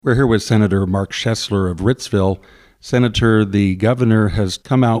We're here with Senator Mark Schoesler of Ritzville. Senator, the governor has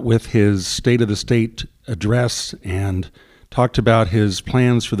come out with his State of the State address and talked about his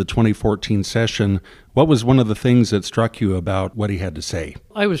plans for the 2014 session. What was one of the things that struck you about what he had to say?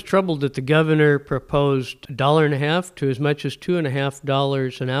 I was troubled that the governor proposed $1.50 to as much as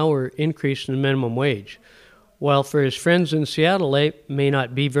 $2.50 an hour increase in the minimum wage. While for his friends in Seattle, it may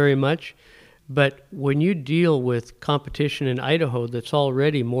not be very much, but when you deal with competition in Idaho that's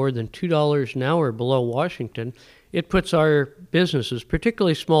already more than $2 an hour below Washington, it puts our businesses,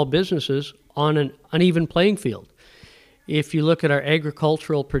 particularly small businesses, on an uneven playing field. If you look at our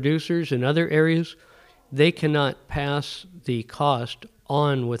agricultural producers in other areas, they cannot pass the cost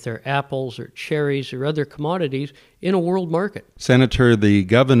on with their apples or cherries or other commodities in a world market. Senator, the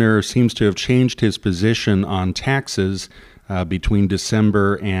governor seems to have changed his position on taxes between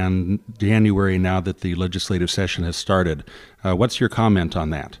December and January now that the legislative session has started. What's your comment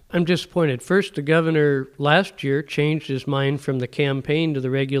on that? I'm disappointed. First, the governor last year changed his mind from the campaign to the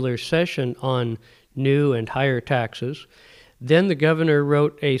regular session on new and higher taxes. Then the governor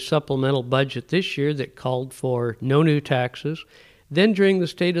wrote a supplemental budget this year that called for no new taxes. Then during the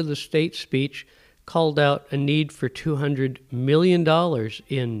State of the State speech, called out a need for $200 million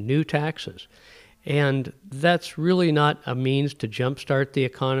in new taxes. And that's really not a means to jumpstart the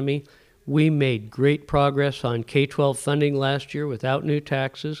economy. We made great progress on K-12 funding last year without new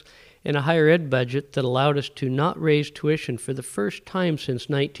taxes and a higher ed budget that allowed us to not raise tuition for the first time since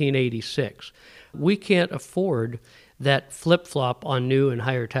 1986. We can't afford that flip-flop on new and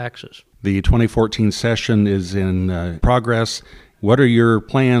higher taxes. The 2014 session is in progress. What are your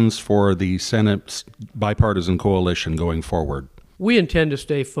plans for the Senate's bipartisan coalition going forward? We intend to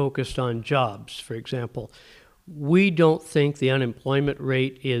stay focused on jobs, for example. We don't think the unemployment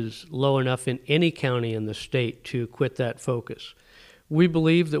rate is low enough in any county in the state to quit that focus. We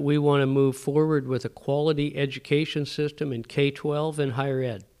believe that we want to move forward with a quality education system in K-12 and higher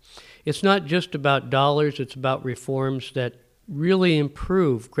ed. It's not just about dollars, it's about reforms that really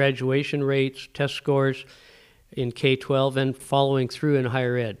improve graduation rates, test scores in K-12 and following through in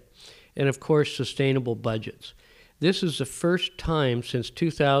higher ed. And of course, sustainable budgets. This is the first time since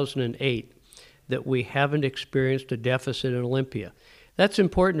 2008 that we haven't experienced a deficit in Olympia. That's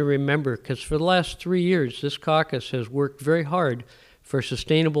important to remember because for the last 3 years, this caucus has worked very hard for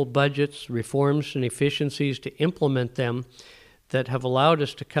sustainable budgets, reforms, and efficiencies to implement them that have allowed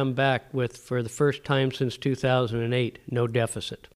us to come back with, for the first time since 2008, no deficit.